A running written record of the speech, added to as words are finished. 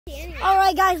All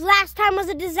right, guys. Last time was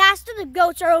a disaster. The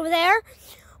goats are over there.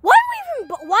 Why'd you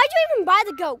even buy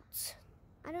the goats?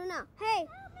 I don't know. Hey,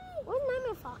 where's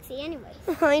Mama Foxy anyway?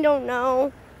 I don't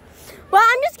know. Well,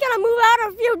 I'm just gonna move out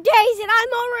in a few days, and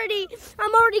I'm already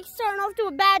starting off to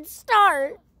a bad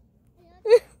start.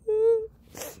 It's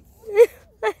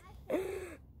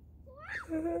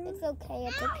okay.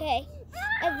 It's okay.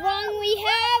 As long we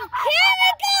have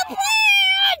chemical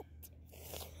plant.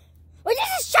 Well, this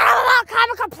is shut up about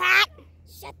chemical plant.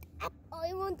 Shut up. Oh,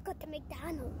 you won't go to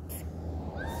McDonald's.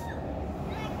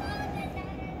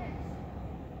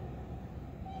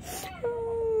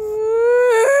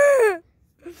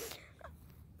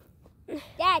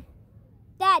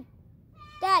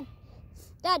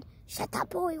 Dad, shut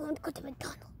up or we won't go to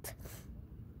McDonald's.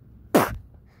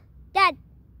 Dad.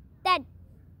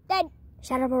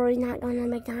 Shut up or we're not going to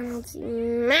McDonald's.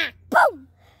 Boom!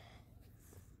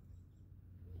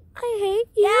 I hate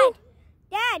you.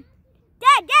 Dad.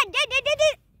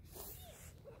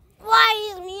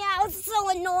 Why is meow so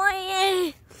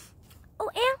annoying? Oh,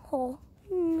 asshole.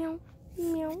 Meow,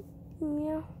 meow,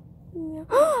 meow, meow.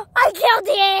 I killed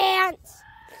the ants!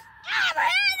 I'm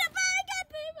ahead if I got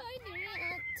my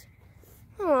ant.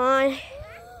 Come on.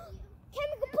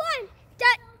 Chemical plant.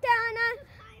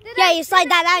 Yeah, you slide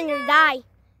that out and you'll die.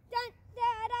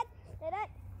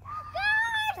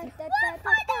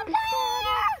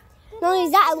 Not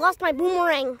only that, I lost my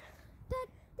boomerang.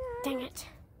 Dang it.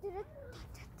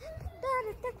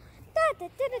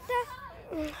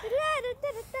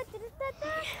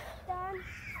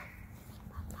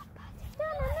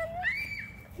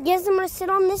 Guess I'm gonna sit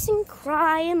on this and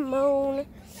cry and moan.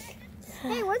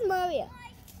 Hey, where's Mario?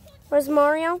 Where's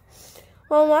Mario?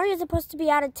 Well, Mario's supposed to be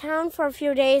out of town for a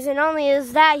few days, and not only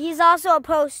is that, he's also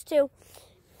opposed to.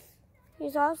 I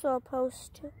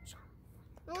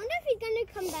wonder if he's gonna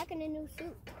come back in a new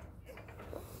suit.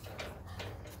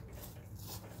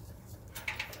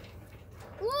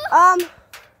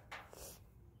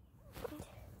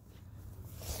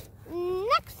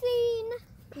 Next scene.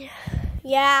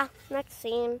 Yeah, next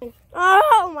scene.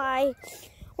 Oh my.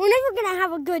 We're never gonna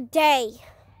have a good day.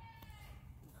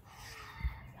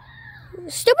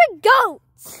 Stupid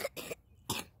goats.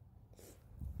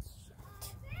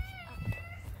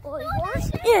 Boy,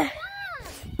 horse. Yeah.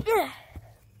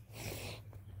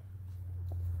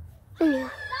 Oh no!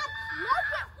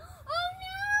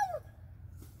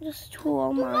 Just who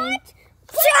am I? What?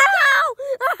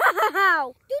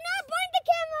 Ow! Do not point the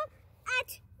camera at...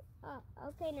 Oh,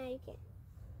 okay, now you can.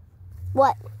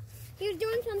 What? He was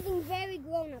doing something very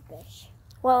grown-up-ish.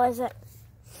 What was it?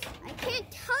 I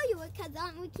can't tell you it because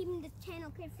aren't we keeping this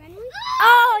channel kid-friendly?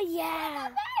 Oh, yeah.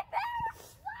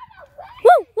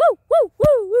 Woo, woo, woo,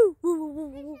 woo, woo,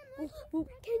 woo, woo.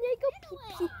 Can I go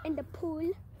pee-pee in the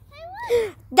pool?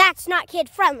 That's not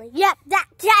kid-friendly. Yep,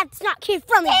 that's not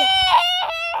kid-friendly.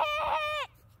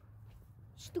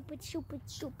 Stupid. Is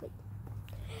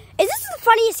this the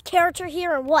funniest character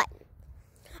here or what?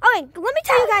 Okay, let me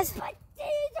tell you guys. Ugh.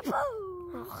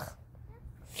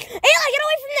 Eli, get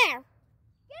away from there.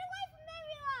 Get away from there,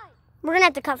 Eli. We're going to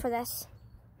have to cut for this.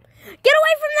 Get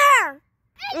away from there.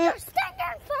 And your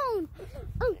stinking phone.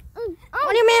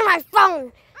 What do you mean my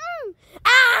phone?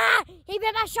 Ah! He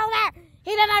bit my shoulder.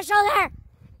 He's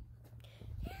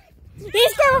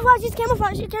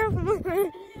camouflage. Look at that.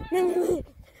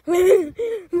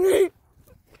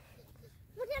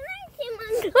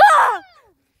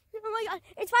 Oh my god,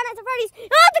 it's Five Nights at Freddy's.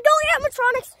 The Golden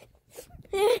animatronics.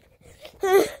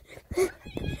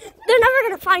 They're never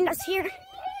gonna find us here.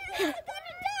 They're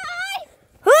gonna die.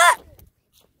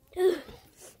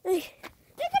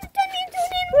 They're gonna turn me into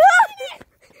an animatronic.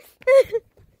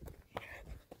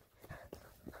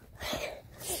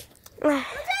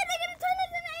 They're gonna turn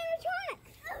us into animatronic.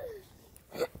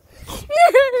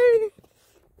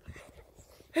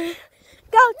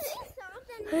 Goats.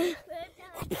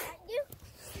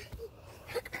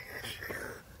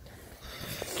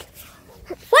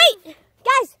 Wait,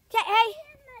 guys, hey.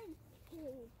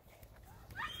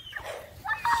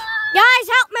 Guys,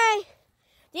 help me.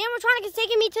 The animatronic is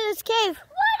taking me to this cave.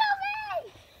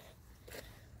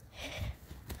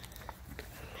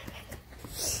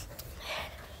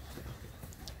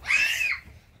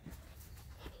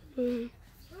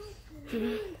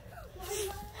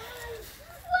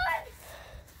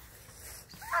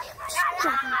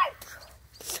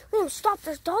 Stop,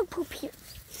 there's dog poop here.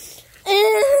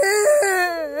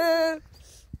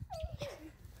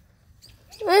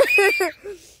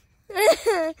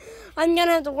 I'm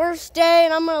gonna have the worst day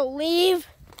and I'm gonna leave.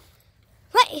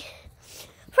 Hey,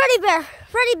 Freddy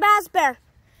Bazbear,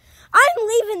 I'm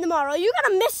leaving tomorrow. You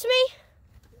gonna miss me?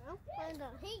 No, I'm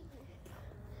gonna hate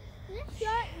you.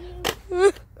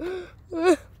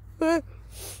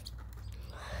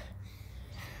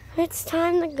 It's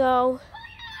time to go.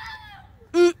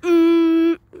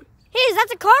 Hey,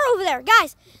 that's a car over there.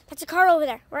 Guys, that's a car over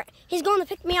there. He's going to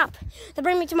pick me up to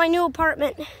bring me to my new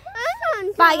apartment.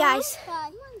 Bye, guys.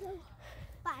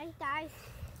 Bye, guys.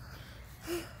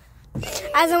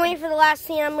 As I'm waiting for the last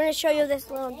scene, I'm going to show you this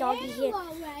little doggy here.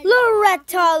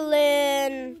 Loretta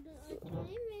Lynn. I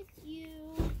miss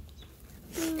you.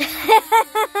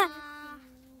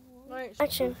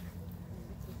 Action.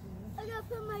 I gotta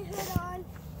put my hood on.